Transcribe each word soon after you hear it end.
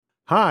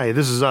Hi,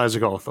 this is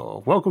Isaac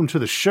Arthur. Welcome to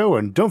the show,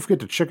 and don't forget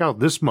to check out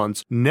this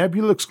month's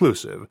Nebula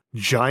exclusive,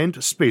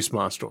 Giant Space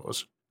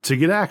Monsters. To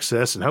get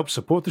access and help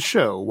support the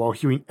show while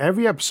hearing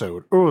every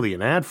episode early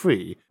and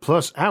ad-free,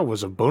 plus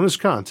hours of bonus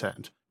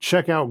content,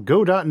 check out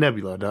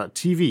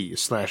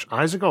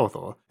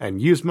go.nebula.tv/IsaacArthur and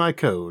use my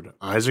code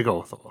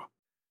IsaacArthur.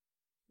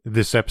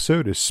 This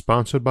episode is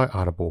sponsored by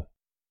Audible.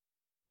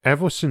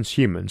 Ever since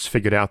humans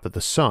figured out that the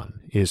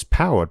sun is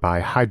powered by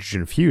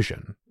hydrogen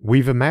fusion,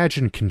 we've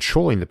imagined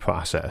controlling the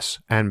process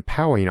and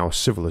powering our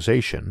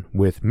civilization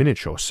with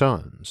miniature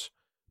suns.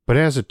 But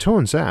as it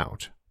turns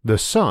out, the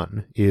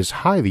sun is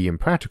highly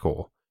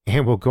impractical,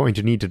 and we're going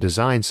to need to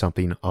design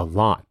something a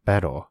lot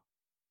better.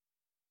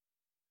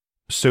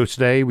 So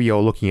today we are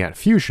looking at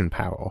fusion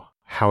power,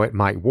 how it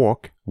might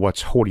work,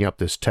 what's holding up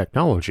this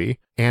technology,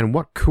 and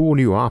what cool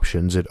new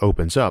options it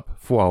opens up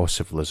for our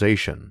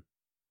civilization.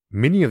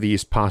 Many of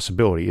these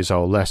possibilities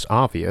are less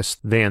obvious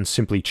than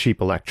simply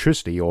cheap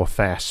electricity or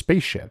fast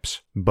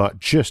spaceships, but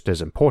just as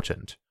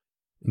important.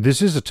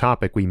 This is a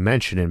topic we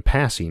mention in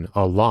passing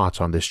a lot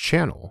on this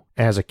channel,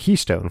 as a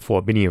keystone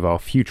for many of our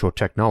future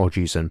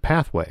technologies and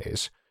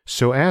pathways,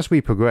 so as we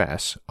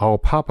progress, I'll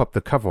pop up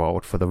the cover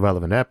art for the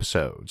relevant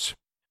episodes.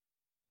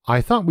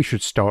 I thought we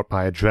should start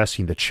by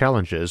addressing the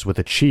challenges with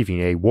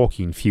achieving a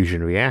working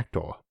fusion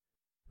reactor.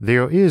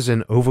 There is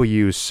an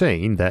overused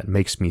saying that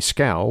makes me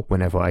scowl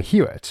whenever I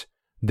hear it,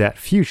 that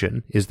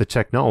fusion is the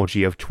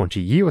technology of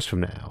 20 years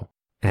from now,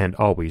 and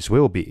always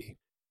will be.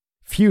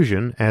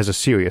 Fusion, as a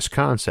serious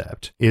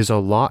concept, is a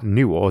lot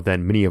newer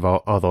than many of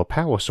our other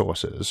power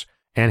sources,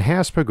 and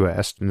has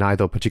progressed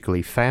neither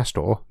particularly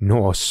faster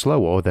nor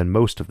slower than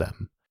most of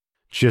them.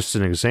 Just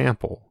an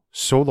example,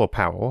 solar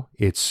power,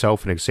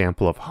 itself an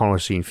example of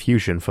harnessing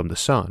fusion from the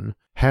sun,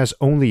 has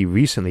only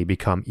recently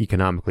become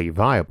economically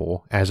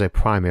viable as a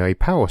primary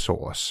power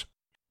source.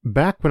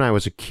 Back when I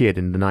was a kid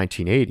in the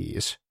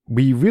 1980s,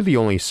 we really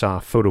only saw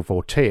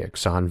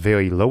photovoltaics on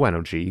very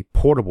low-energy,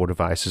 portable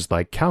devices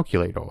like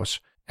calculators,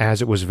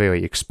 as it was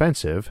very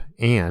expensive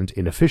and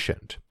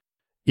inefficient.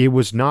 It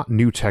was not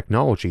new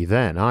technology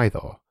then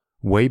either.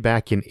 Way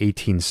back in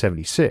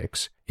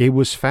 1876, it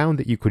was found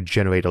that you could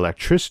generate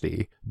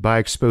electricity by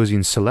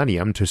exposing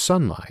selenium to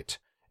sunlight,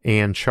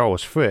 and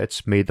Charles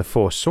Fritts made the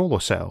first solar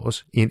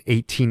cells in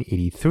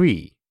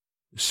 1883.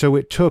 So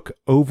it took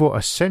over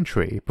a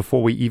century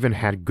before we even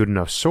had good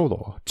enough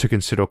solar to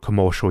consider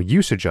commercial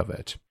usage of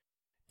it.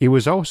 It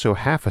was also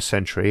half a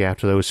century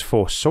after those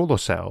first solar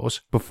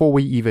cells before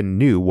we even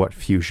knew what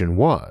fusion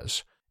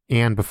was,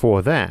 and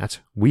before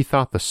that, we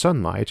thought the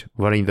sunlight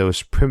running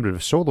those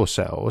primitive solar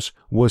cells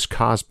was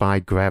caused by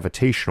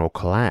gravitational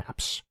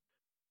collapse.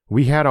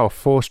 We had our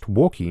first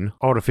working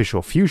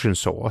artificial fusion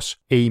source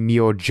a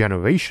mere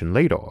generation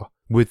later,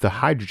 with the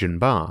hydrogen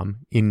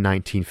bomb in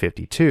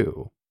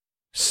 1952.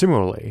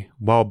 Similarly,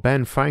 while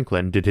Ben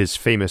Franklin did his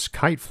famous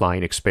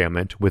kite-flying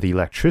experiment with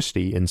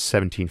electricity in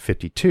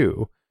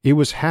 1752, it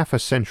was half a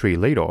century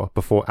later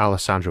before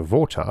Alessandro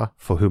Volta,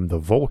 for whom the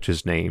Volt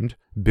is named,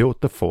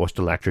 built the first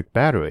electric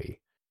battery.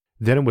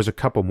 Then it was a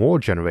couple more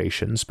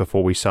generations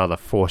before we saw the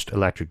first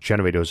electric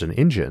generators and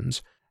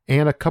engines,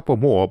 and a couple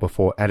more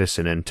before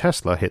Edison and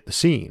Tesla hit the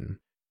scene.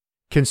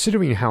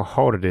 Considering how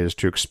hard it is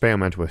to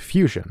experiment with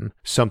fusion,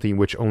 something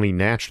which only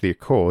naturally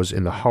occurs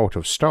in the heart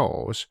of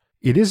stars,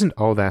 it isn't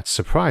all that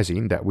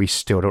surprising that we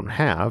still don't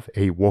have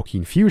a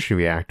working fusion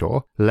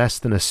reactor less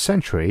than a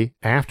century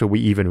after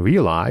we even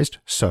realized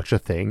such a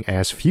thing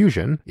as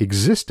fusion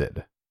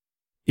existed.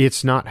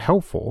 It's not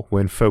helpful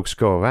when folks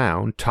go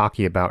around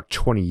talking about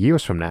 20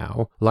 years from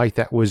now like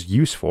that was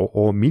useful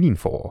or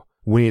meaningful,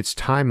 when its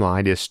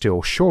timeline is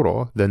still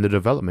shorter than the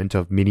development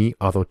of many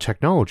other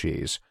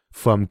technologies,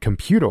 from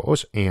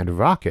computers and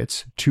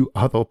rockets to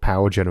other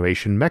power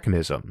generation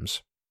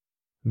mechanisms.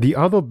 The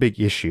other big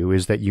issue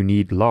is that you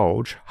need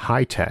large,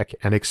 high-tech,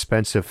 and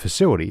expensive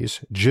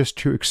facilities just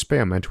to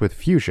experiment with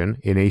fusion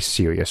in a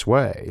serious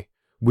way,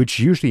 which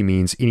usually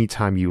means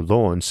anytime you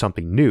learn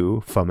something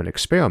new from an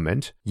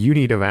experiment, you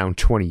need around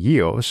 20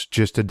 years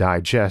just to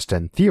digest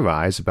and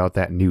theorize about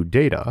that new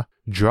data,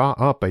 draw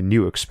up a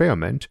new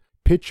experiment,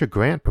 pitch a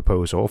grant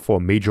proposal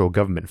for major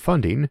government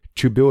funding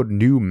to build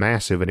new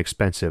massive and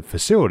expensive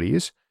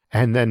facilities,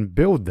 and then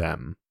build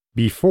them,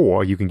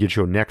 before you can get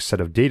your next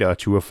set of data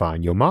to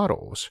refine your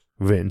models,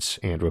 rinse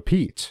and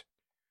repeat.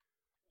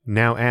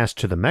 Now as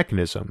to the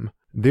mechanism,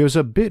 there's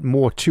a bit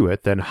more to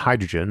it than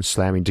hydrogen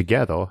slamming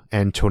together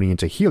and turning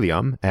into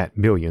helium at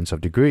millions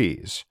of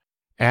degrees.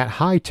 At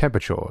high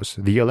temperatures,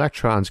 the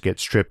electrons get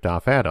stripped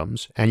off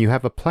atoms and you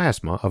have a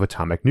plasma of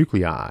atomic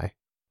nuclei.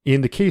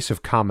 In the case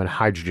of common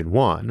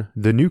hydrogen-1,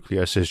 the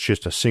nucleus is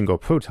just a single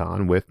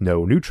proton with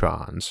no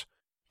neutrons.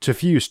 To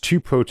fuse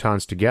two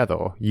protons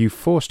together, you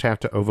first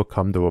have to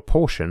overcome the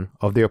repulsion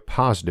of their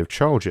positive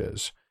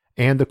charges,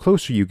 and the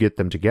closer you get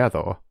them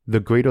together, the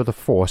greater the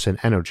force and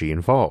energy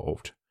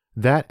involved.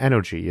 That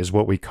energy is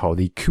what we call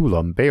the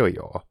Coulomb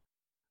barrier.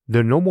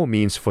 The normal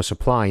means for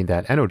supplying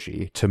that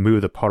energy to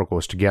move the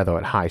particles together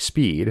at high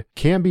speed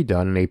can be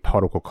done in a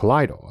particle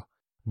collider,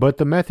 but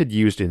the method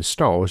used in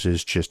stars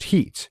is just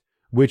heat,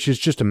 which is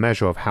just a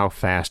measure of how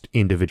fast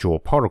individual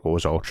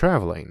particles are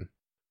traveling.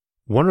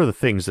 One of the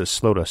things that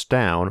slowed us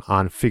down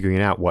on figuring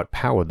out what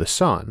powered the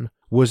sun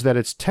was that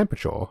its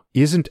temperature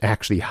isn't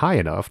actually high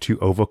enough to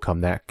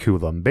overcome that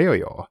Coulomb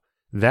barrier.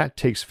 That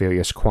takes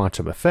various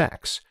quantum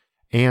effects,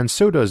 and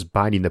so does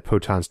binding the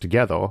protons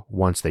together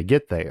once they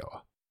get there.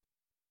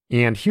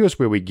 And here's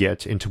where we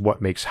get into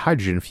what makes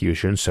hydrogen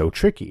fusion so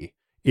tricky.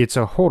 It's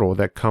a hurdle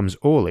that comes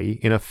early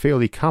in a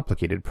fairly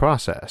complicated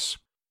process.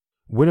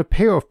 When a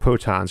pair of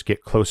protons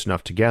get close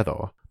enough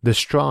together, the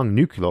strong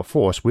nuclear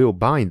force will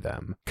bind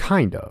them,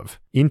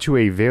 into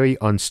a very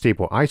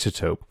unstable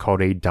isotope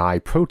called a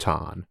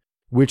diproton,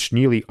 which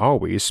nearly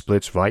always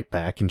splits right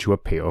back into a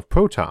pair of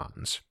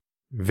protons.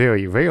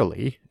 Very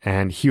rarely,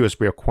 and here's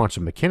where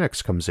quantum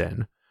mechanics comes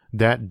in,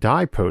 that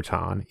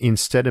diproton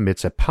instead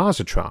emits a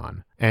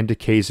positron and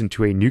decays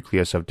into a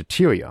nucleus of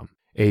deuterium,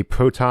 a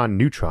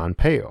proton-neutron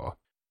pair.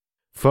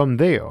 From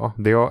there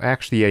are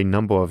actually a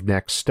number of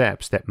next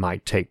steps that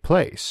might take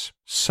place,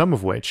 some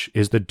of which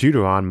is the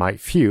deuteron might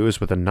fuse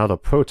with another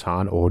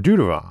proton or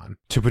deuteron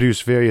to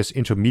produce various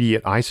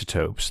intermediate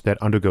isotopes that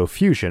undergo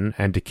fusion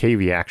and decay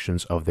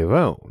reactions of their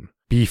own,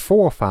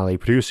 before finally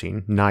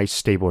producing nice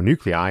stable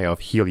nuclei of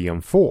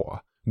helium-4,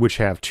 which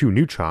have 2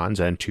 neutrons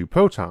and 2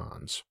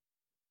 protons.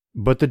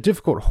 But the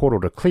difficult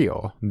hurdle to clear,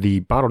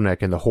 the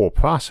bottleneck in the whole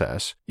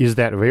process, is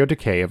that rare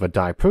decay of a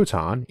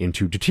diproton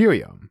into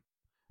deuterium.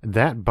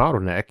 That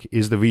bottleneck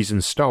is the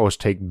reason stars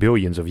take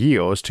billions of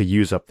years to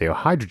use up their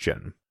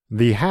hydrogen.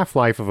 The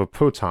half-life of a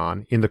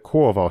proton in the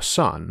core of our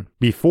sun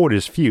before it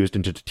is fused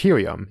into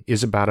deuterium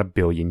is about 1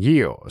 billion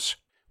years,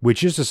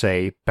 which is to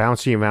say,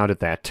 bouncing around at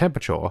that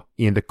temperature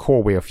in the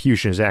core where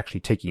fusion is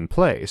actually taking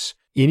place,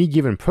 any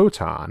given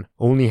proton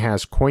only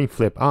has coin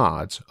flip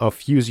odds of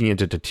fusing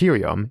into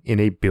deuterium in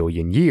 1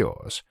 billion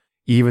years,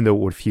 even though it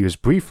would fuse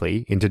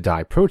briefly into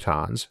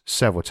diprotons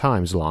several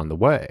times along the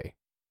way.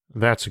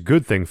 That's a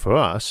good thing for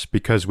us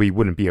because we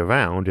wouldn't be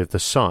around if the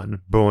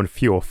sun burned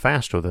fuel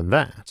faster than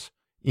that.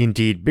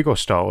 Indeed, bigger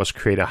stars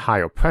create a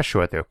higher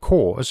pressure at their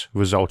cores,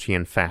 resulting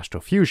in faster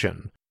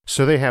fusion,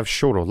 so they have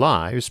shorter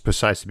lives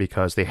precisely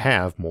because they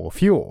have more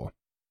fuel.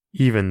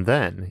 Even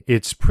then,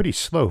 it's pretty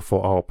slow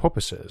for our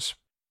purposes.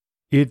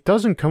 It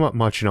doesn't come up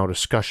much in our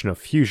discussion of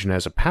fusion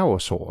as a power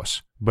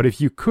source, but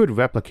if you could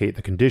replicate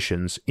the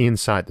conditions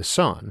inside the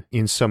sun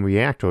in some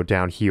reactor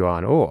down here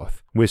on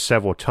Earth with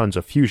several tons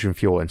of fusion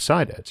fuel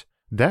inside it,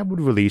 that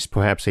would release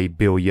perhaps 1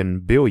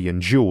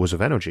 billion joules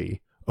of energy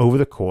over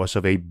the course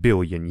of 1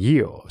 billion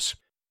years,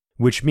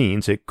 which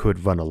means it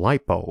could run a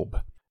light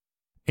bulb.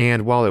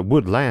 And while it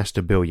would last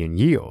 1 billion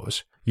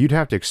years, you'd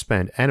have to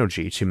expend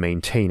energy to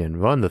maintain and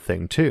run the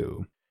thing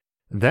too.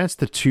 That's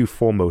the 2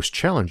 foremost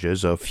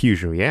challenges of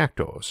fusion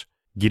reactors,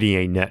 getting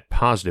a net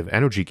positive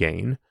energy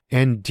gain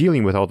and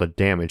dealing with all the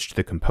damage to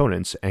the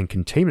components and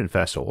containment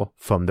vessel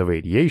from the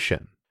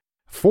radiation.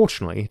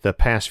 Fortunately, the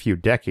past few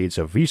decades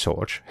of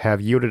research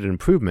have yielded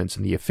improvements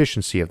in the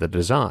efficiency of the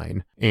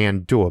design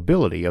and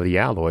durability of the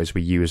alloys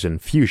we use in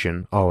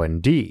fusion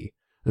R&D,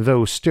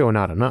 though still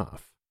not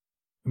enough.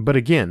 But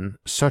again,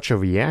 such a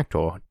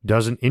reactor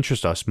doesn't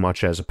interest us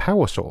much as a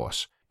power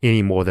source,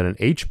 any more than an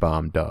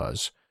H-bomb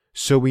does,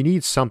 so we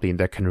need something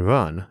that can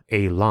run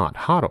a lot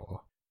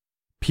hotter.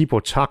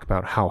 People talk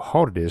about how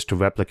hard it is to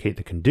replicate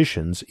the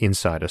conditions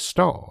inside a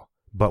star,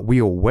 but we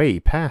are way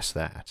past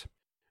that.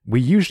 We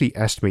usually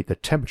estimate the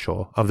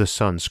temperature of the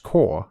sun's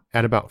core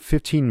at about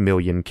 15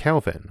 million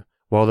Kelvin,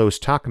 while those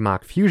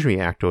tokamak fusion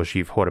reactors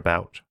you've heard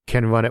about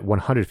can run at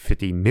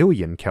 150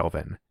 million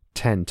Kelvin,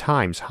 10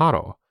 times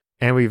hotter,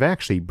 and we've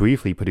actually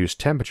briefly produced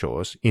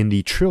temperatures in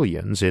the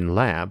trillions in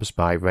labs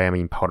by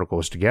ramming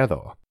particles together.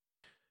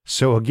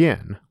 So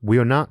again, we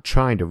are not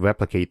trying to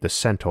replicate the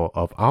center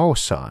of our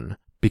sun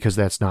because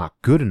that's not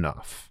good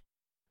enough.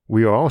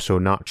 We are also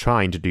not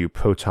trying to do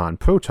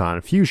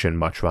proton-proton fusion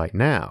much right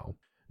now.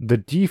 The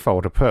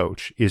default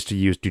approach is to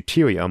use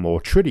deuterium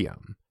or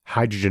tritium,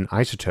 hydrogen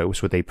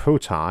isotopes with a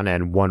proton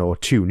and 1 or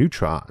 2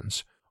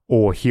 neutrons,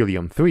 or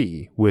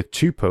helium-3 with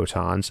 2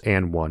 protons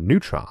and 1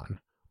 neutron,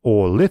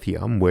 or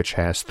lithium which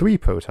has 3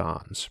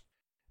 protons.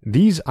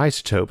 These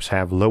isotopes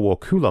have lower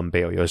Coulomb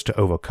barriers to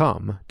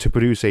overcome to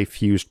produce a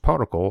fused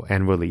particle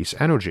and release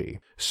energy,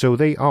 so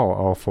they are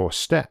our first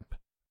step.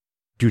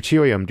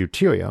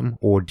 Deuterium-deuterium,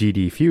 or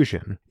DD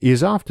fusion,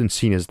 is often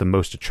seen as the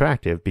most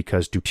attractive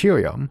because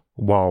deuterium,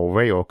 while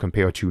rare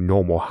compared to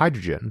normal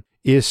hydrogen,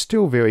 is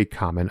still very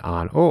common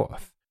on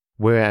Earth,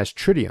 whereas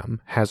tritium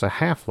has a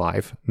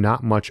half-life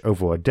not much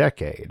over a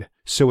decade,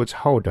 so it's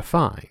hard to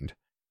find.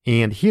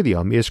 And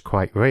helium is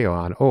quite rare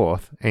on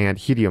Earth, and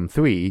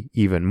helium-3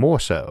 even more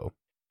so.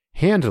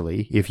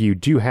 Handily, if you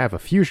do have a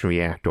fusion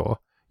reactor,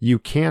 you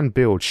can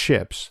build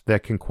ships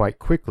that can quite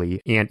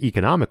quickly and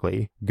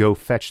economically go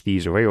fetch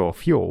these rare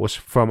fuels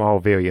from our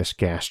various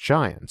gas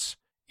giants,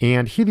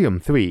 and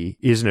helium-3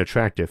 is an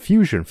attractive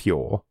fusion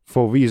fuel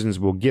for reasons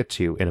we'll get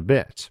to in a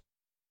bit.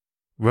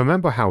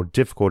 Remember how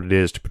difficult it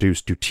is to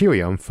produce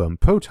deuterium from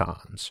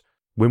protons.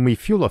 When we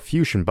fuel a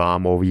fusion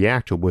bomb or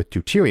reactor with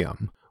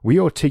deuterium, we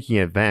are taking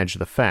advantage of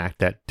the fact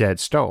that dead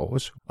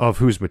stars, of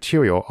whose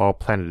material our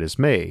planet is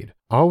made,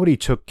 already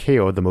took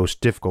care of the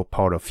most difficult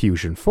part of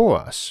fusion for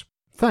us.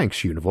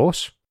 Thanks,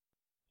 universe.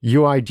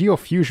 Your ideal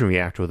fusion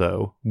reactor,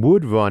 though,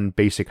 would run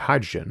basic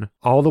hydrogen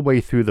all the way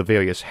through the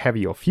various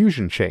heavier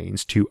fusion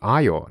chains to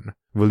iron,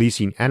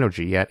 releasing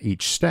energy at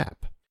each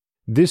step.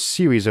 This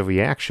series of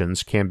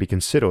reactions can be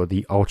considered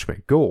the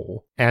ultimate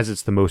goal, as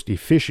it's the most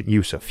efficient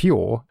use of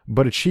fuel,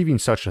 but achieving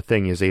such a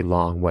thing is a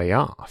long way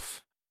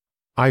off.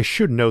 I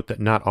should note that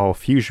not all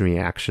fusion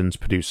reactions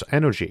produce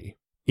energy.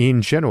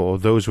 In general,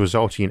 those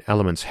resulting in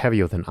elements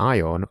heavier than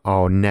iron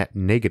are net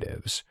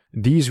negatives.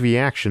 These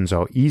reactions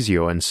are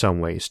easier in some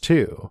ways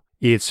too.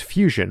 It's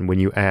fusion when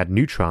you add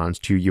neutrons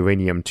to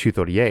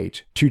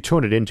uranium-238 to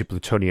turn it into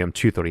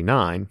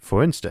plutonium-239,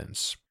 for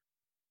instance.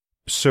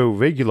 So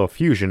regular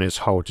fusion is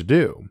hard to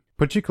do,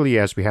 particularly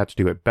as we have to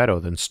do it better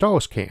than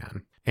stars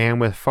can,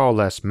 and with far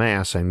less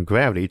mass and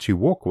gravity to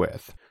work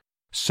with.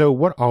 So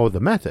what are the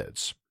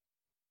methods?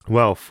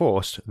 Well,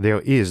 first,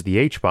 there is the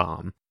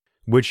H-bomb,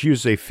 which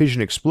uses a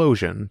fission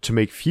explosion to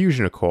make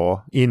fusion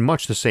occur in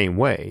much the same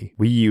way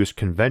we use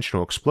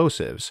conventional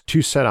explosives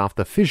to set off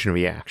the fission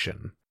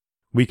reaction.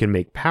 We can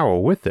make power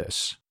with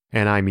this,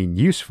 and I mean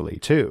usefully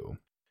too.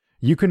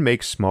 You can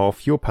make small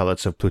fuel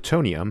pellets of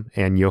plutonium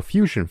and your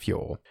fusion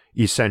fuel,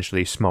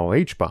 essentially small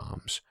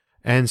H-bombs,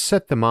 and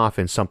set them off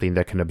in something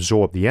that can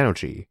absorb the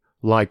energy,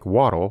 like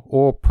water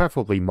or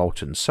preferably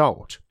molten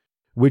salt,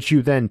 which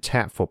you then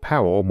tap for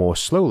power more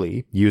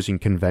slowly using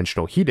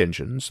conventional heat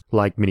engines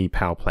like many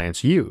power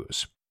plants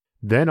use.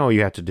 Then all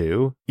you have to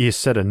do is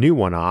set a new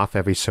one off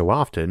every so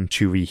often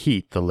to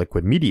reheat the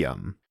liquid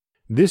medium.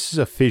 This is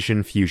a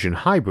fission-fusion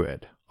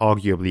hybrid,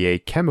 arguably a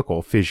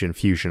chemical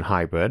fission-fusion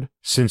hybrid,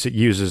 since it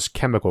uses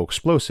chemical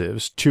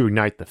explosives to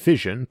ignite the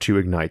fission to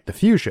ignite the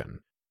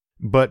fusion.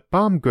 But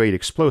bomb-grade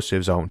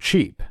explosives aren't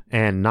cheap,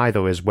 and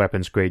neither is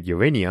weapons-grade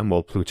uranium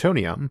or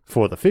plutonium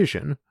for the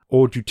fission,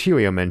 or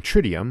deuterium and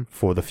tritium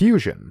for the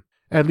fusion.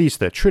 At least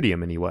the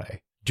tritium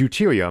anyway.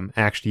 Deuterium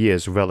actually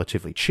is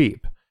relatively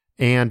cheap,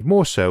 and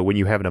more so when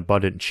you have an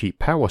abundant cheap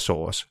power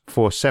source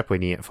for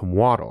separating it from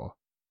water.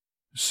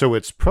 So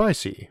it's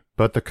pricey,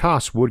 but the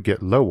cost would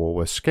get lower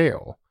with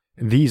scale.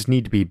 These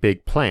need to be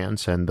big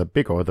plants, and the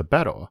bigger the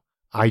better.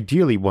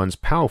 Ideally one's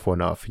powerful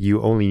enough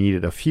you only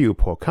needed a few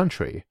per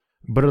country,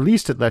 but at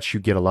least it lets you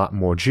get a lot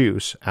more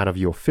juice out of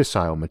your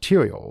fissile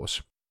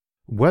materials.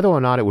 Whether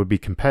or not it would be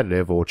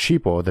competitive or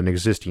cheaper than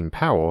existing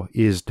power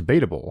is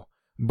debatable,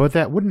 but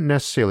that wouldn't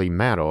necessarily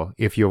matter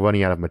if you're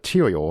running out of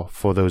material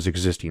for those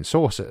existing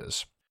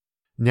sources.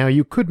 Now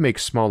you could make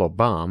smaller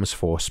bombs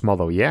for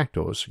smaller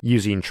reactors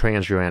using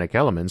transuranic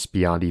elements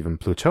beyond even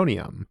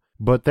plutonium,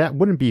 but that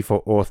wouldn't be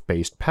for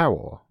Earth-based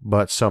power,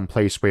 but some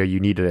place where you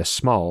needed a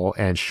small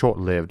and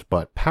short-lived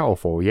but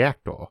powerful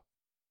reactor.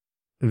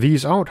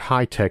 These aren't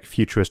high-tech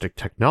futuristic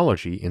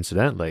technology,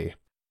 incidentally.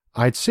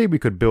 I'd say we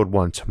could build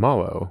one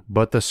tomorrow,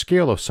 but the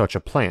scale of such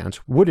a plant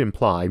would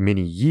imply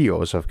many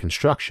years of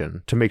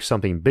construction to make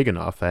something big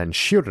enough and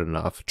shielded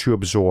enough to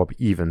absorb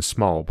even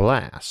small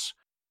blasts.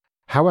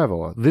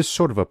 However, this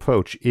sort of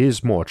approach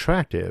is more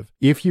attractive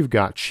if you've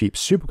got cheap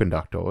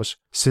superconductors,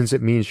 since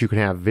it means you can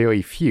have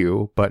very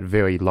few but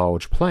very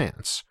large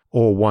plants,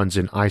 or ones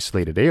in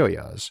isolated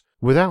areas,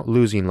 without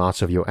losing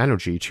lots of your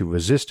energy to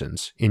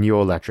resistance in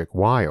your electric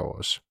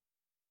wires.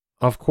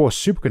 Of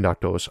course,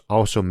 superconductors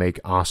also make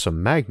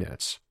awesome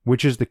magnets,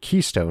 which is the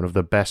keystone of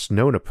the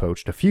best-known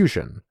approach to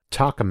fusion,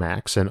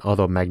 tokamaks and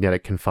other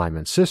magnetic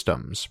confinement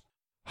systems.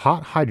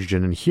 Hot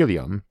hydrogen and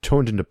helium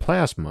turned into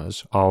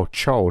plasmas are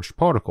charged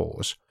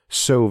particles,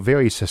 so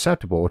very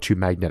susceptible to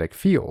magnetic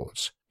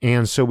fields,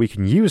 and so we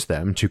can use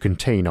them to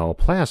contain our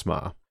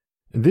plasma.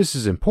 This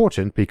is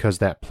important because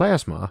that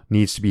plasma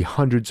needs to be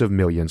hundreds of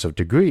millions of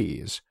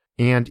degrees,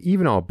 and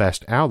even our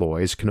best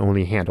alloys can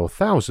only handle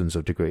thousands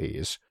of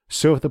degrees,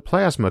 so if the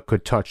plasma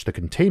could touch the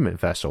containment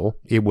vessel,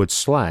 it would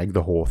slag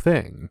the whole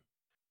thing.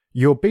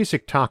 Your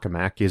basic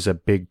tokamak is a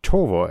big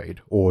toroid,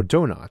 or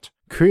donut,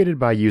 created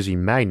by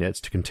using magnets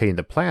to contain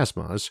the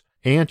plasmas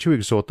and to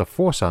exert the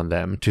force on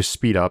them to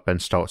speed up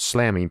and start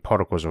slamming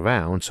particles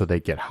around so they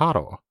get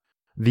hotter.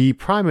 The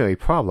primary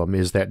problem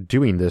is that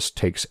doing this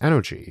takes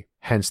energy,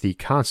 hence the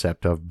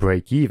concept of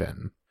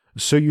break-even.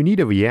 So you need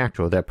a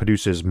reactor that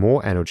produces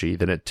more energy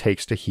than it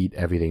takes to heat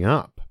everything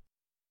up.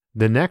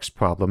 The next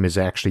problem is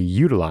actually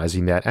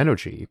utilizing that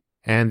energy,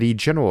 and the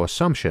general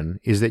assumption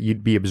is that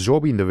you'd be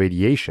absorbing the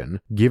radiation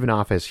given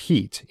off as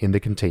heat in the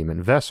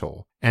containment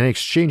vessel, and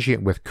exchanging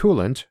it with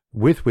coolant,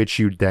 with which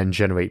you'd then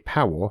generate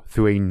power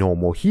through a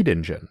normal heat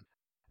engine.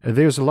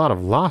 There's a lot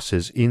of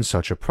losses in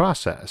such a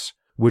process,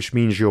 which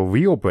means your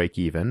real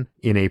break-even,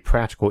 in a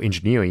practical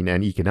engineering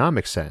and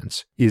economic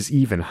sense, is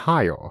even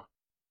higher.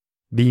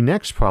 The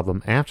next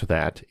problem after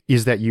that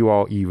is that you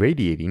are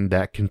irradiating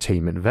that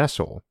containment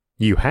vessel.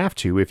 You have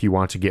to if you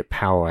want to get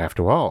power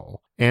after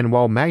all, and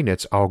while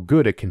magnets are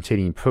good at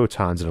containing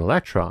protons and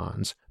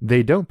electrons,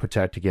 they don't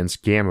protect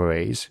against gamma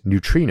rays,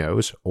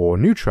 neutrinos, or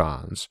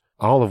neutrons,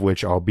 all of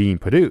which are being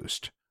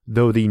produced,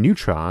 though the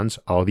neutrons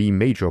are the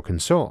major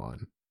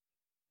concern.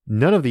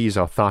 None of these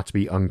are thought to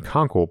be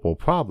unconquerable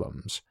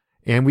problems,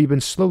 and we've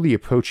been slowly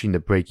approaching the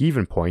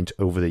break-even point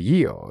over the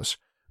years,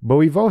 but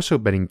we've also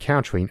been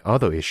encountering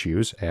other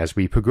issues as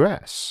we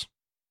progress.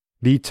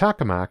 The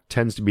tokamak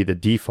tends to be the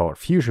default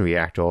fusion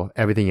reactor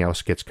everything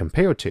else gets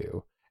compared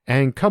to,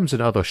 and comes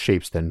in other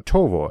shapes than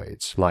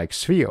toroids, like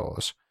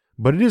spheres,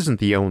 but it isn't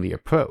the only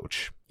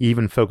approach.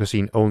 Even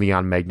focusing only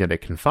on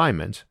magnetic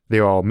confinement,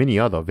 there are many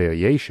other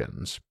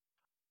variations.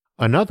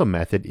 Another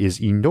method is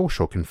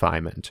inertial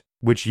confinement,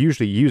 which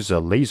usually uses a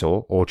laser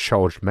or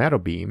charged matter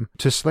beam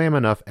to slam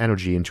enough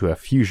energy into a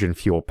fusion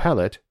fuel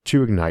pellet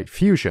to ignite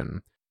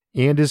fusion,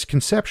 and is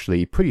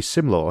conceptually pretty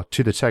similar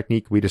to the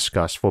technique we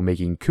discussed for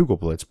making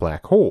Kugelblitz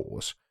black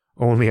holes,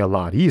 only a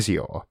lot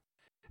easier.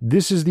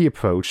 This is the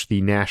approach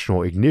the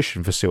National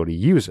Ignition Facility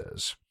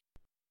uses.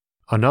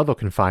 Another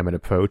confinement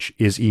approach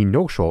is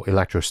inertial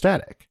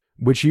electrostatic,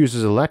 which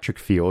uses electric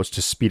fields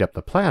to speed up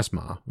the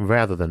plasma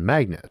rather than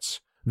magnets,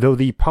 though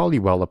the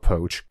Polywell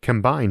approach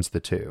combines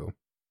the two.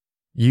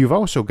 You've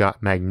also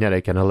got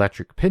magnetic and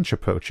electric pinch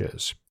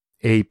approaches.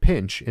 A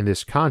pinch, in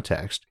this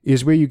context,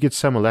 is where you get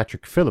some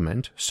electric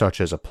filament,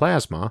 such as a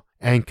plasma,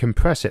 and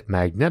compress it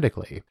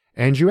magnetically,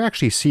 and you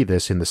actually see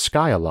this in the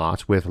sky a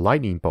lot with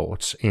lightning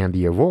bolts and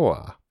the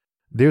aurora.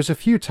 There's a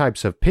few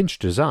types of pinch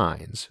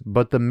designs,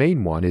 but the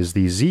main one is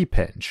the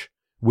Z-pinch,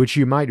 which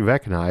you might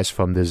recognize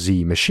from the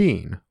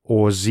Z-machine,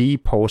 or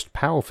Z-pulsed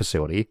power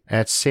facility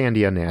at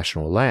Sandia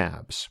National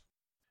Labs.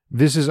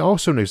 This is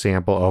also an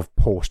example of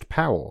pulsed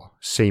power,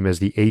 same as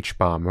the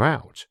H-bomb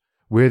route,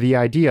 where the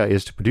idea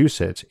is to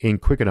produce it in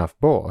quick enough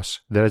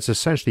bursts that it's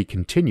essentially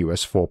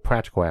continuous for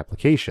practical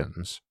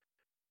applications.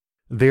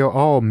 There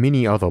are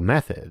many other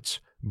methods,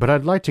 but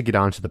I'd like to get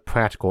on to the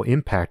practical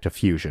impact of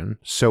fusion,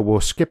 so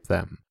we'll skip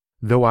them,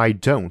 though I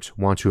don't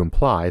want to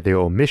imply their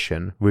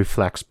omission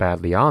reflects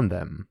badly on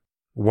them.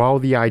 While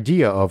the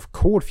idea of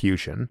cold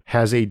fusion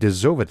has a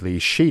deservedly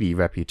shady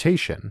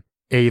reputation,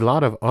 a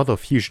lot of other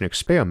fusion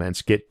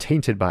experiments get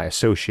tainted by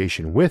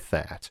association with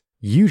that,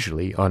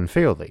 usually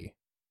unfairly.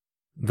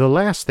 The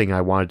last thing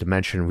I wanted to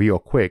mention real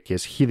quick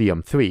is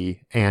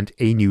helium-3 and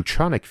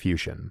aneutronic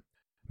fusion.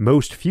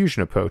 Most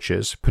fusion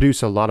approaches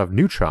produce a lot of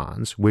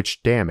neutrons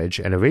which damage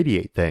and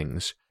irradiate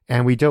things,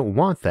 and we don't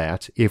want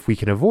that if we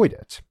can avoid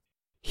it.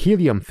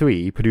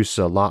 Helium-3 produces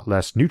a lot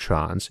less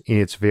neutrons in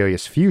its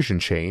various fusion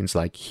chains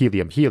like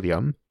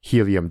helium-helium,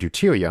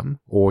 helium-deuterium,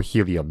 or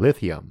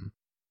helium-lithium.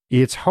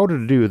 It's harder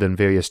to do than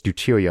various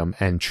deuterium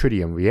and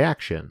tritium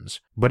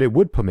reactions, but it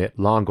would permit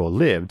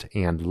longer-lived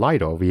and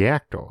lighter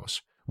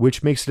reactors,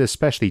 which makes it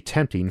especially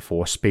tempting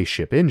for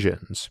spaceship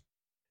engines.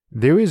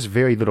 There is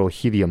very little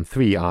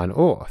helium-3 on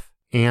Earth,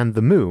 and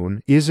the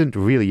Moon isn't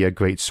really a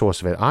great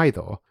source of it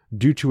either,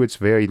 due to its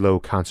very low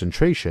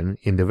concentration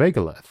in the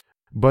regolith.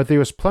 But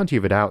there is plenty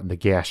of it out in the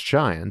gas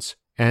giants,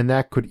 and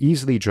that could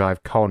easily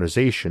drive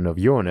colonization of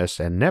Uranus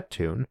and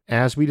Neptune,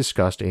 as we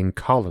discussed in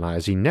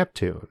Colonizing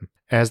Neptune,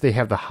 as they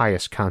have the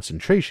highest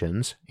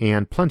concentrations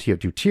and plenty of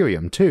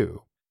deuterium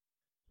too.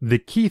 The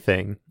key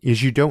thing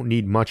is you don't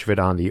need much of it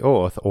on the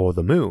Earth or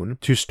the Moon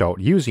to start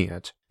using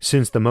it,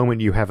 since the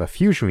moment you have a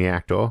fusion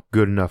reactor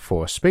good enough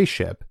for a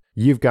spaceship,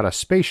 you've got a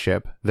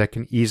spaceship that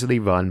can easily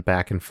run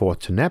back and forth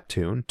to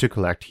Neptune to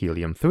collect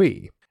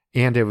helium-3.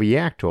 And a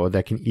reactor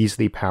that can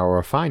easily power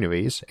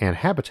refineries and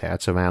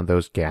habitats around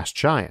those gas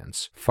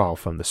giants, far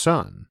from the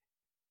sun.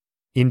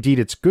 Indeed,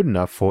 it's good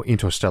enough for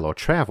interstellar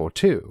travel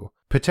too,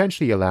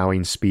 potentially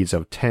allowing speeds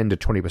of 10 to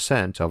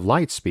 20% of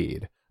light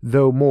speed,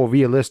 though more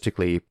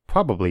realistically,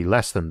 probably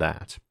less than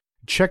that.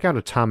 Check out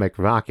Atomic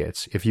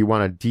Rockets if you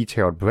want a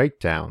detailed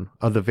breakdown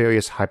of the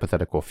various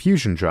hypothetical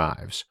fusion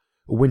drives.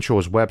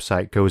 Winchell's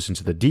website goes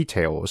into the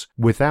details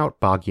without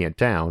bogging it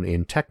down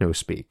in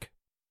technospeak.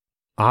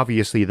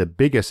 Obviously, the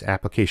biggest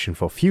application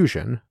for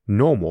fusion,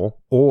 normal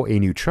or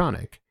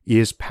aneutronic,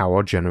 is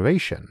power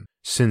generation,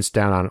 since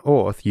down on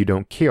Earth you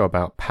don't care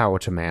about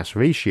power-to-mass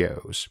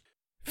ratios.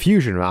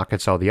 Fusion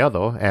rockets are the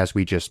other, as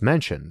we just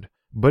mentioned,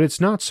 but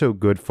it's not so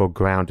good for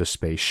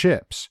ground-to-space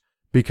ships,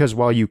 because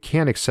while you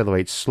can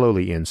accelerate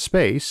slowly in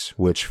space,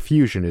 which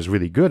fusion is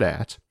really good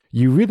at,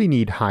 you really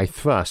need high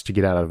thrust to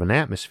get out of an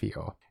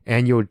atmosphere,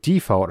 and your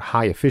default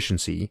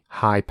high-efficiency,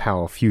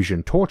 high-power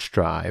fusion torch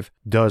drive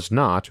does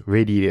not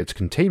radiate its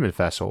containment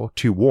vessel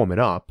to warm it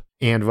up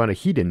and run a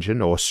heat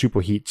engine or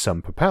superheat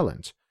some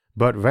propellant,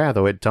 but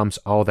rather it dumps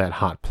all that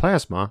hot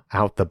plasma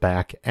out the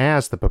back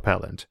as the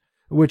propellant,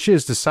 which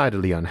is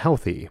decidedly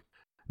unhealthy.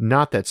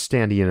 Not that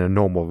standing in a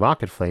normal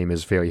rocket flame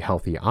is very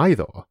healthy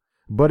either,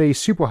 but a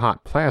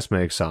superhot plasma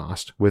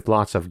exhaust with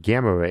lots of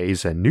gamma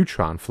rays and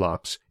neutron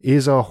flux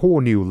is a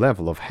whole new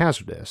level of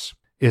hazardous,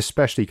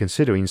 especially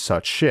considering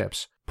such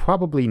ships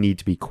probably need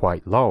to be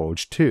quite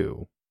large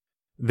too.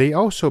 They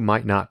also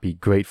might not be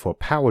great for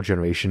power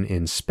generation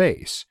in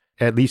space,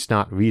 at least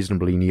not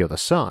reasonably near the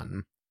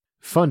sun.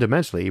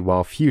 Fundamentally,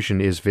 while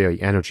fusion is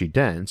very energy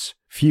dense,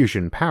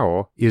 fusion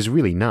power is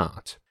really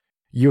not.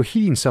 You're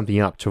heating something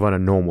up to run a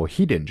normal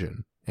heat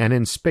engine, and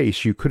in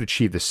space you could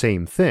achieve the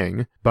same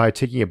thing by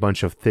taking a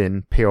bunch of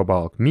thin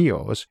parabolic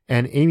mirrors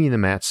and aiming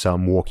them at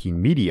some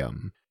working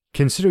medium,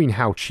 Considering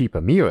how cheap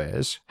a mirror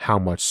is, how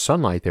much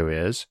sunlight there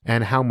is,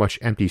 and how much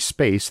empty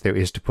space there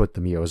is to put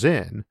the mirrors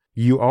in,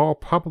 you are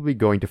probably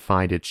going to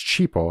find it's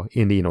cheaper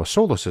in the inner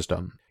solar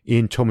system,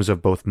 in terms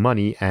of both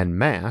money and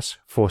mass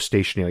for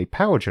stationary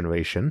power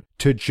generation,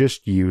 to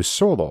just use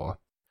solar.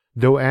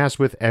 Though as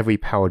with every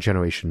power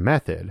generation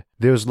method,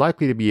 there's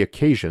likely to be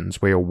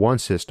occasions where one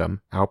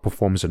system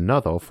outperforms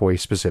another for a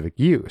specific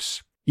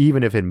use,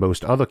 even if in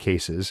most other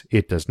cases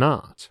it does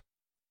not.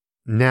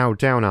 Now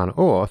down on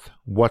Earth,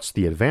 what's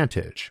the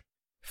advantage?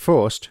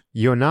 First,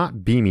 you're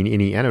not beaming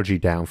any energy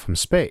down from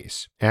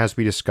space, as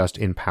we discussed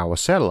in power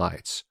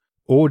satellites,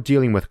 or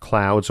dealing with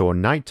clouds or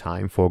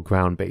nighttime for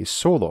ground-based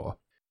solar.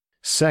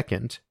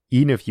 Second,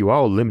 even if you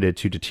are limited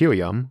to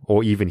deuterium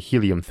or even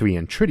helium-3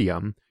 and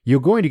tritium, you're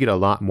going to get a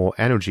lot more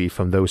energy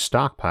from those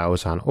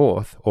stockpiles on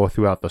Earth or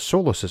throughout the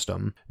solar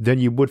system than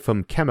you would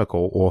from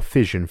chemical or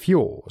fission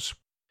fuels.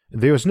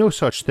 There's no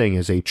such thing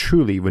as a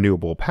truly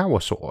renewable power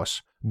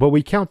source, but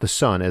we count the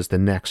sun as the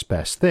next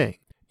best thing,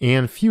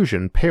 and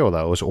fusion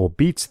parallels or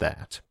beats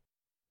that.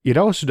 It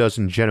also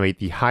doesn't generate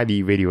the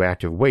highly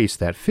radioactive waste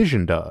that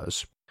fission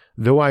does,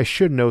 though I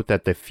should note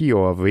that the fear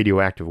of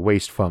radioactive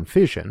waste from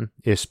fission,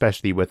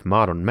 especially with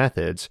modern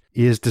methods,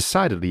 is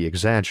decidedly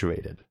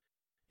exaggerated.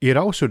 It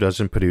also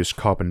doesn't produce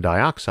carbon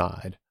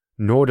dioxide,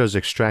 nor does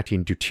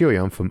extracting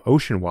deuterium from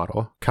ocean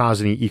water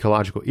cause any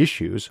ecological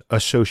issues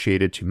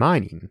associated to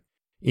mining.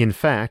 In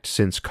fact,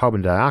 since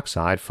carbon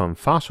dioxide from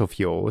fossil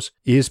fuels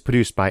is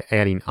produced by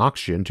adding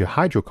oxygen to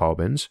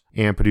hydrocarbons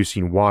and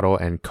producing water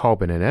and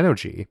carbon and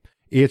energy,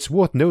 it's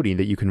worth noting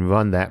that you can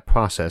run that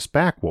process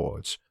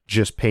backwards,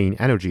 just paying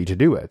energy to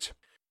do it.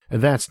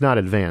 That's not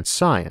advanced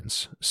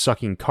science.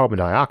 Sucking carbon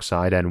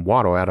dioxide and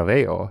water out of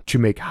air to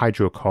make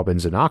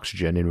hydrocarbons and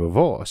oxygen in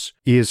reverse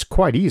is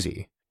quite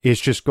easy.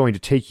 It's just going to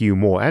take you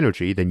more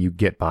energy than you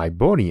get by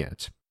burning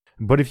it.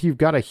 But if you've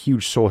got a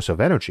huge source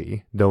of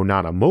energy, though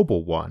not a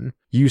mobile one,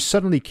 you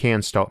suddenly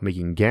can start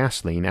making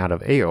gasoline out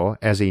of air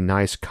as a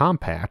nice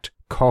compact,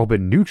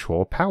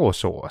 carbon-neutral power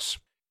source.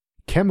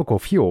 Chemical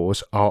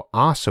fuels are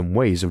awesome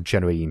ways of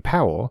generating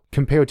power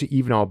compared to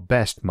even our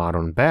best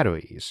modern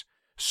batteries,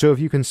 so if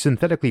you can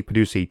synthetically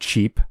produce a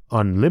cheap,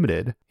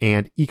 unlimited,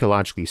 and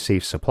ecologically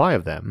safe supply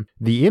of them,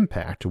 the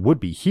impact would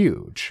be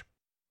huge.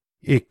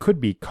 It could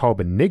be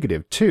carbon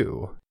negative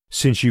too,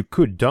 since you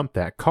could dump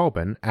that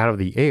carbon out of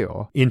the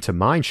air into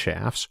mine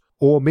shafts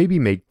or maybe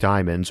make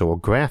diamonds or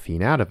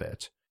graphene out of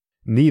it.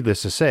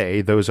 Needless to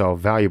say, those are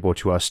valuable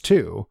to us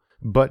too,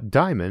 but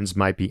diamonds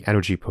might be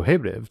energy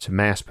prohibitive to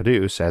mass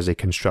produce as a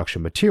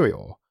construction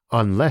material,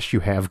 unless you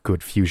have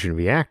good fusion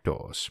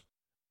reactors.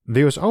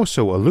 There's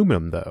also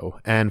aluminum though,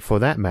 and for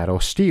that matter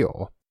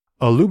steel.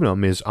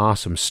 Aluminum is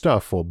awesome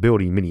stuff for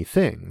building many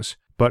things,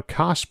 but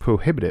cost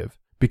prohibitive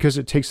because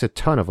it takes a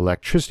ton of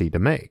electricity to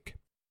make.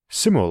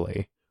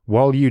 Similarly,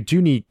 while you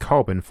do need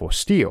carbon for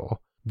steel,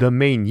 the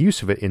main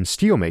use of it in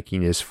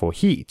steelmaking is for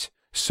heat,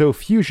 so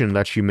fusion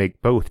lets you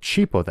make both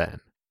cheaper then.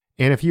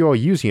 And if you are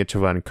using it to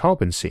run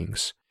carbon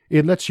sinks,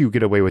 it lets you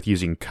get away with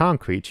using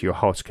concrete to your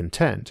heart's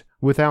content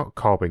without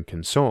carbon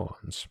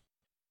concerns.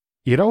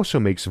 It also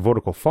makes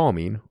vertical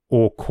farming,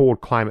 or cold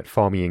climate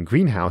farming in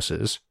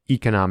greenhouses,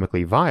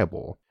 economically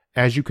viable,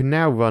 as you can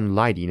now run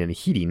lighting and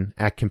heating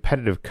at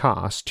competitive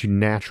costs to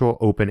natural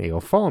open-air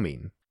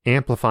farming,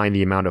 amplifying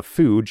the amount of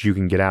food you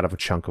can get out of a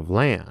chunk of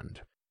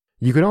land.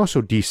 You can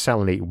also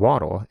desalinate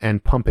water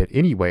and pump it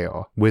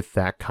anywhere with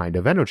that kind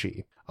of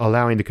energy,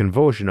 allowing the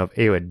conversion of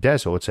arid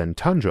deserts and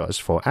tundras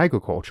for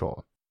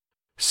agriculture.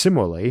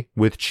 Similarly,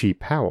 with cheap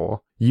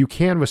power, you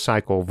can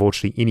recycle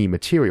virtually any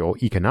material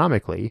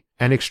economically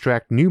and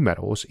extract new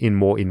metals in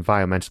more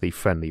environmentally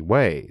friendly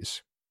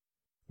ways.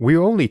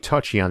 We're only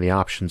touching on the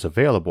options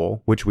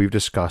available, which we've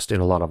discussed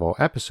in a lot of our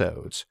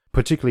episodes,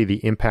 particularly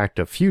the Impact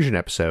of Fusion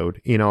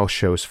episode in our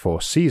show's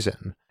first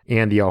season,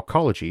 and the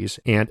Arcologies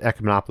and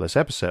Econopolis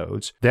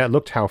episodes that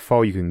looked how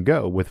far you can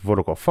go with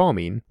vertical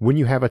farming when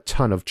you have a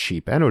ton of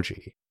cheap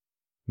energy.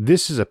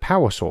 This is a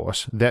power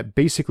source that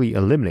basically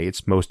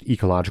eliminates most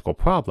ecological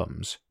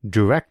problems,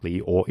 directly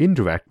or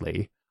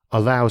indirectly,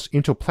 allows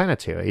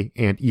interplanetary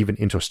and even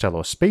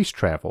interstellar space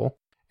travel,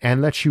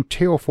 and lets you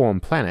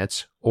terraform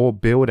planets or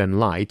build and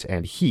light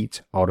and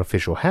heat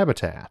artificial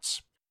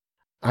habitats.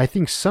 I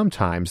think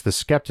sometimes the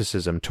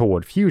skepticism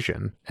toward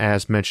fusion,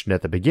 as mentioned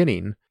at the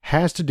beginning,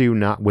 has to do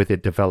not with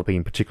it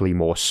developing particularly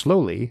more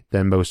slowly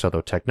than most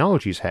other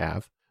technologies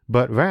have,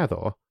 but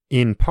rather,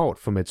 in part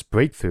from its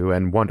breakthrough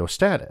and wonder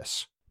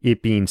status,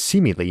 it being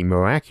seemingly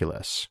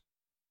miraculous.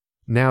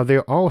 Now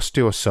there are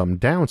still some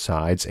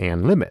downsides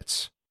and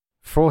limits.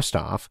 First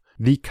off,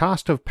 the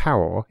cost of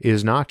power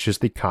is not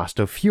just the cost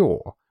of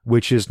fuel,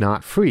 which is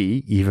not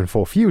free even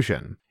for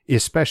fusion,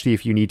 especially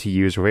if you need to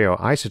use rarer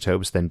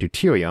isotopes than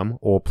deuterium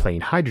or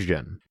plain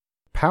hydrogen.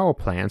 Power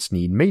plants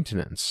need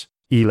maintenance,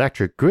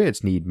 electric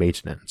grids need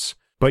maintenance,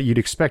 but you'd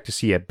expect to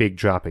see a big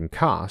drop in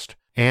cost,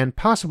 and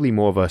possibly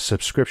more of a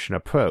subscription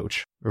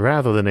approach,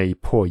 rather than a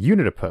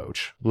per-unit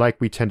approach like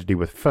we tend to do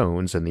with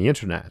phones and the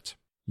internet.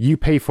 You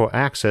pay for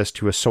access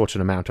to a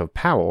certain amount of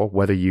power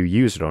whether you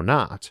use it or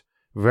not,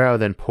 rather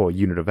than per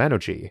unit of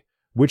energy,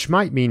 which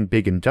might mean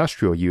big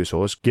industrial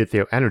users get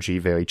their energy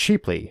very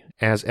cheaply,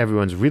 as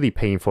everyone's really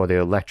paying for their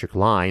electric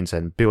lines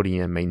and building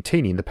and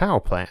maintaining the power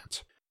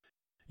plant.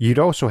 You'd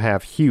also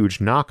have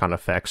huge knock-on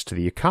effects to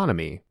the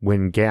economy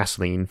when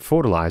gasoline,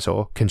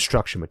 fertilizer,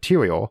 construction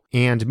material,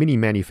 and many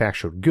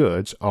manufactured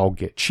goods all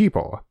get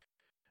cheaper.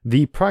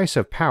 The price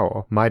of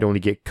power might only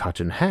get cut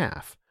in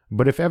half,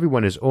 but if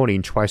everyone is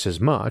earning twice as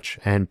much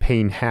and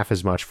paying half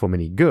as much for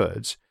many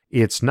goods,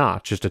 it's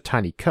not just a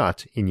tiny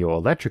cut in your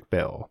electric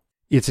bill.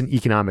 It's an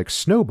economic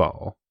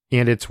snowball,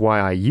 and it's why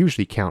I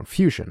usually count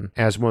fusion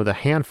as one of the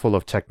handful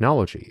of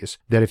technologies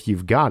that if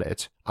you've got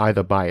it,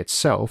 either by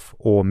itself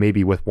or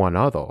maybe with one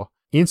other,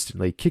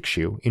 instantly kicks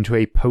you into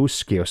a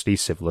post-scarcity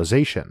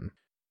civilization.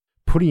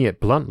 Putting it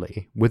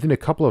bluntly, within a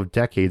couple of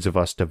decades of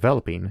us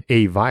developing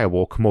a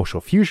viable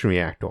commercial fusion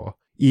reactor,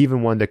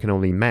 even one that can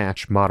only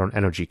match modern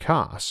energy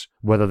costs,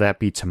 whether that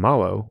be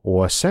tomorrow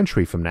or a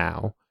century from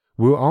now,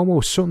 will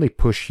almost certainly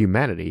push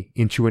humanity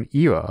into an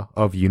era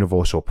of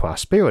universal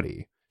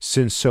prosperity,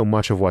 since so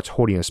much of what's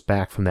holding us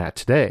back from that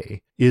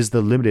today is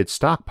the limited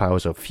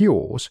stockpiles of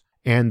fuels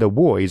and the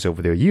worries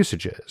over their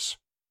usages.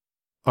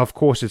 Of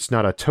course, it's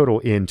not a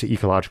total end to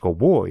ecological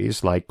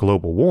worries like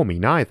global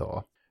warming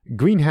either.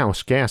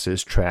 Greenhouse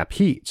gases trap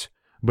heat,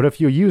 but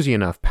if you're using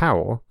enough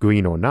power,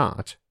 green or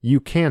not, you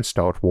can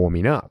start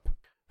warming up.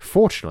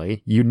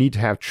 Fortunately, you need to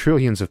have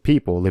trillions of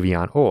people living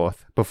on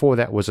Earth before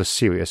that was a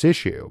serious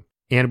issue,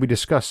 and we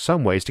discussed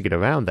some ways to get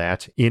around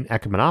that in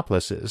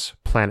Ecomonopolis's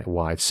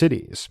planet-wide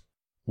cities.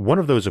 One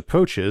of those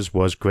approaches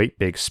was great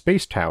big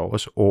space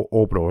towers or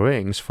orbital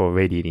rings for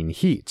radiating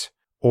heat,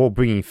 or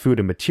bringing food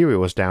and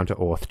materials down to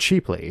Earth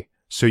cheaply,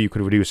 so you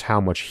could reduce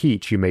how much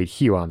heat you made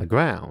here on the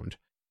ground,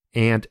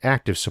 and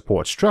active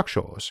support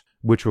structures,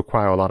 which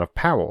require a lot of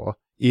power,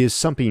 is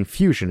something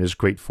fusion is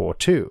great for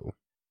too.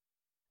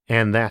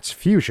 And that's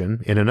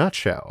fusion in a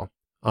nutshell.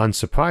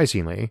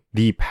 Unsurprisingly,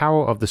 the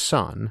power of the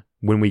sun,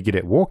 when we get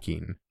it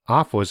working,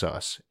 offers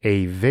us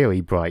a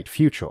very bright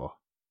future.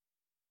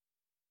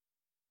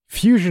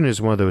 Fusion is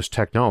one of those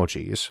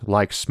technologies,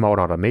 like smart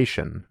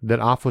automation, that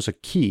offers a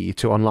key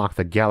to unlock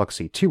the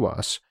galaxy to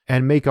us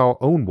and make our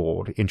own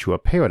world into a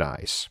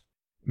paradise.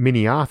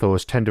 Many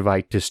authors tend to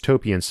write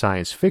dystopian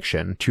science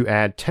fiction to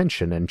add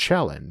tension and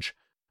challenge,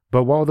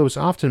 but while those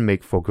often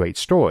make for great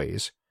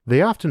stories,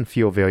 they often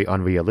feel very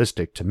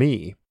unrealistic to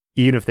me,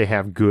 even if they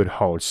have good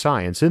hard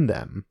science in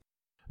them.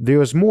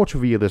 There is more to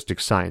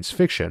realistic science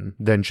fiction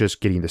than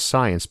just getting the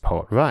science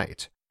part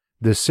right.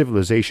 The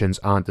civilizations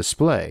on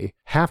display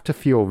have to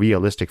feel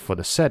realistic for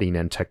the setting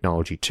and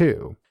technology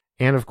too,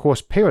 and of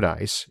course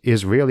paradise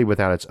is rarely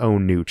without its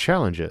own new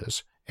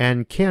challenges,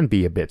 and can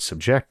be a bit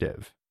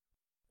subjective.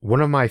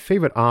 One of my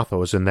favorite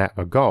authors in that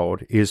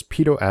regard is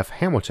Peter F.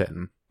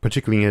 Hamilton,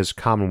 particularly in his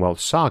Commonwealth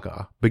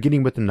saga,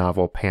 beginning with the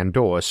novel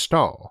Pandora's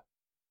Star.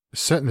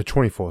 Set in the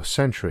 24th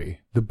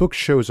century, the book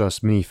shows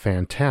us many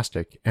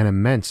fantastic and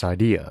immense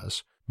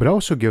ideas, but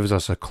also gives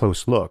us a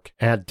close look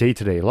at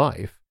day-to-day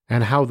life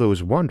and how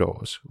those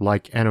wonders,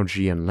 like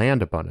energy and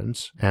land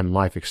abundance and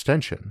life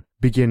extension,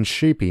 begin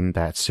shaping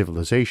that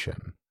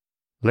civilization.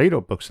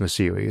 Later books in the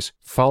series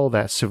follow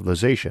that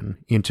civilization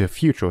into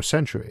future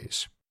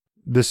centuries.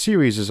 The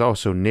series is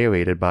also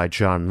narrated by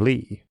John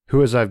Lee,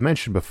 who, as I've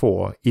mentioned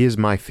before, is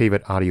my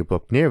favorite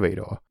audiobook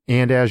narrator,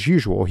 and as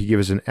usual he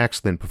gives an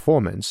excellent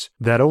performance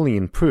that only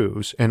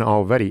improves an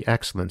already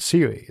excellent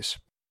series.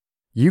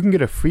 You can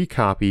get a free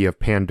copy of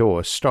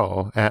Pandora's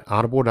Star at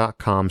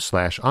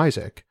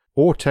audible.com/Isaac,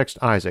 or text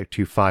Isaac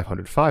to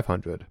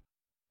 500-500.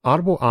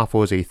 Audible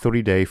offers a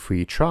 30-day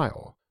free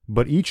trial,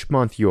 but each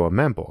month you're a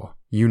member,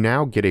 you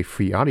now get a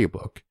free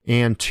audiobook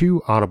and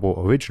 2 Audible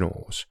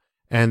originals,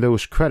 and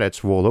those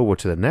credits roll over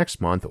to the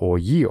next month or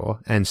year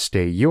and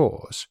stay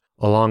yours,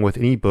 along with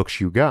any books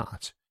you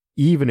got,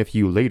 even if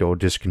you later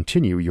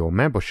discontinue your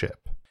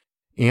membership.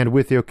 And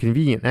with their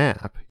convenient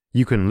app,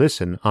 you can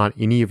listen on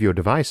any of your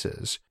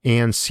devices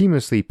and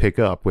seamlessly pick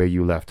up where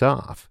you left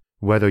off,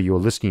 whether you're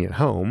listening at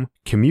home,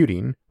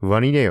 commuting,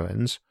 running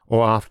errands,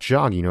 or off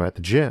jogging or at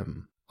the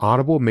gym.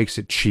 Audible makes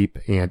it cheap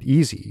and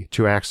easy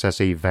to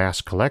access a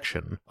vast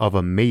collection of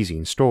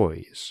amazing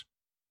stories.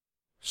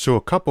 So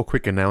a couple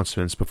quick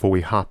announcements before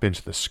we hop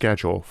into the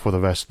schedule for the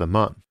rest of the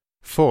month.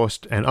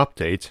 First, an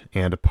update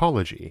and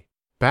apology.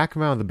 Back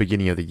around the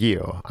beginning of the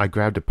year, I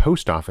grabbed a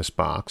post office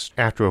box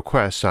after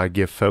requests I'd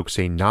give folks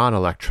a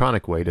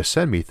non-electronic way to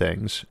send me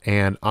things,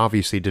 and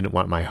obviously didn't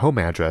want my home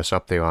address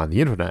up there on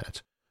the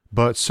internet.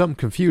 But some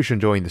confusion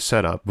during the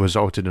setup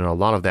resulted in a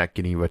lot of that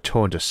getting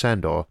returned to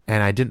sender,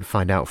 and I didn't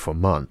find out for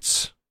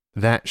months.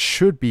 That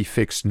should be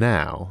fixed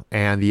now,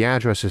 and the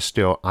address is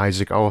still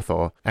Isaac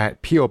Arthur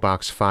at P.O.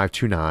 Box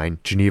 529,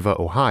 Geneva,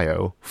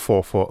 Ohio,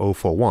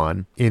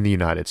 44041 in the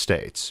United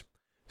States.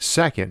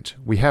 Second,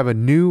 we have a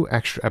new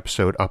extra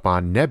episode up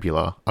on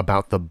Nebula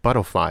about the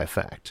butterfly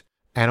effect,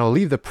 and I'll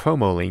leave the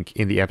promo link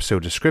in the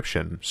episode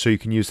description so you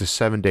can use the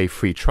 7-day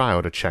free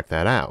trial to check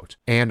that out,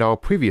 and our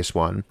previous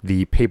one,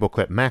 the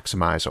Paperclip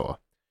Maximizer.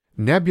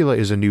 Nebula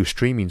is a new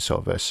streaming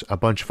service a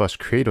bunch of us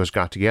creators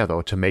got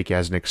together to make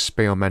as an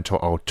experimental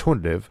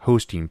alternative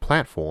hosting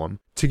platform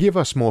to give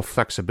us more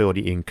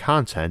flexibility in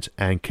content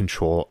and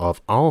control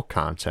of our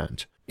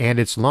content, and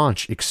its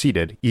launch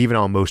exceeded even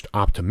our most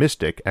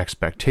optimistic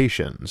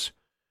expectations.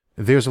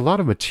 There's a lot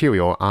of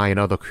material I and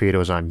other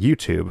creators on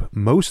YouTube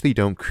mostly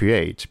don't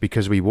create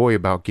because we worry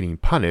about getting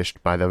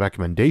punished by the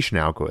recommendation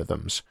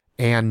algorithms,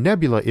 and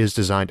Nebula is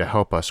designed to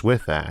help us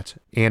with that,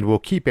 and will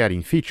keep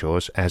adding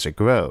features as it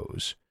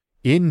grows.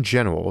 In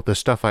general, the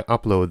stuff I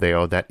upload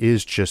there that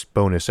is just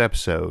bonus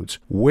episodes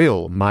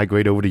will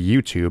migrate over to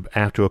YouTube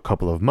after a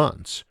couple of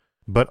months,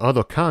 but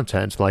other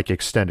content like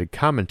extended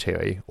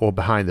commentary or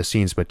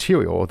behind-the-scenes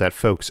material that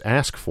folks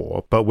ask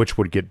for but which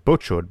would get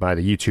butchered by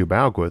the YouTube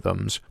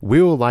algorithms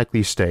will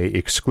likely stay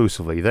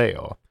exclusively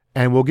there,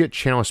 and we'll get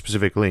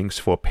channel-specific links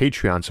for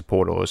Patreon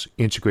supporters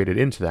integrated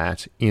into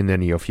that in the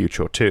near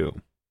future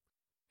too.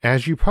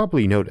 As you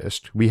probably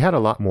noticed, we had a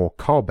lot more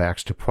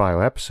callbacks to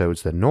prior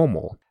episodes than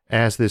normal,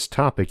 as this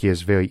topic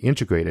is very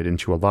integrated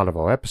into a lot of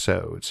our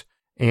episodes,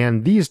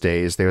 and these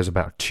days there's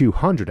about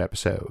 200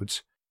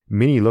 episodes.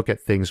 Many look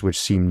at things which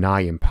seem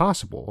nigh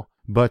impossible,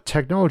 but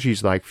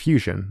technologies like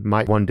Fusion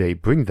might one day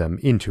bring them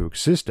into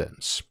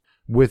existence.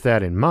 With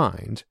that in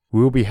mind,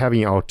 we'll be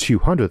having our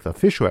 200th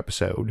official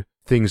episode,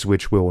 Things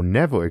Which Will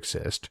Never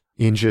Exist,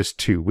 in just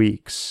 2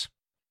 weeks.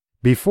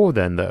 Before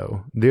then,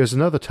 though, there's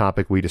another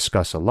topic we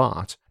discuss a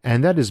lot,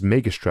 and that is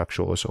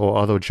megastructures or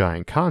other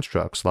giant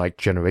constructs like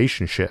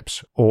generation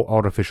ships or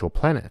artificial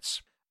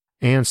planets.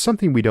 And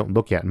something we don't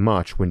look at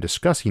much when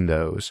discussing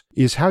those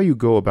is how you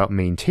go about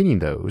maintaining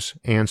those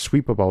and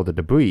sweep up all the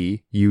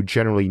debris you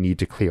generally need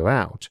to clear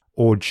out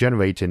or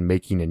generate in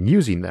making and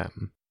using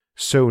them.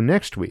 So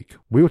next week,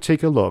 we'll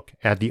take a look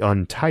at the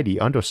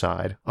untidy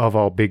underside of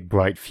our big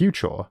bright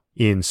future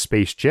in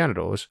space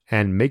janitors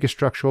and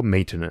megastructural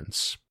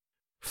maintenance.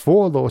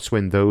 For alerts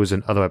when those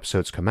and other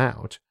episodes come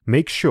out,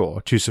 make sure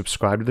to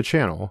subscribe to the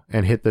channel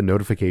and hit the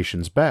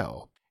notifications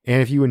bell.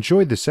 And if you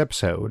enjoyed this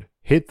episode,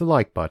 hit the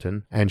like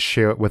button and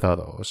share it with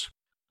others.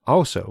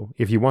 Also,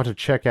 if you want to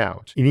check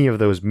out any of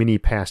those mini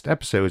past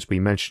episodes we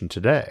mentioned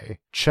today,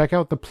 check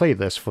out the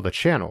playlist for the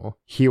channel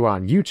here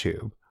on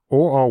YouTube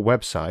or our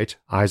website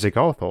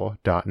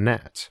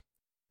isaacarthur.net.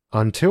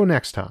 Until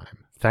next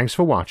time, thanks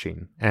for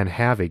watching and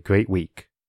have a great week.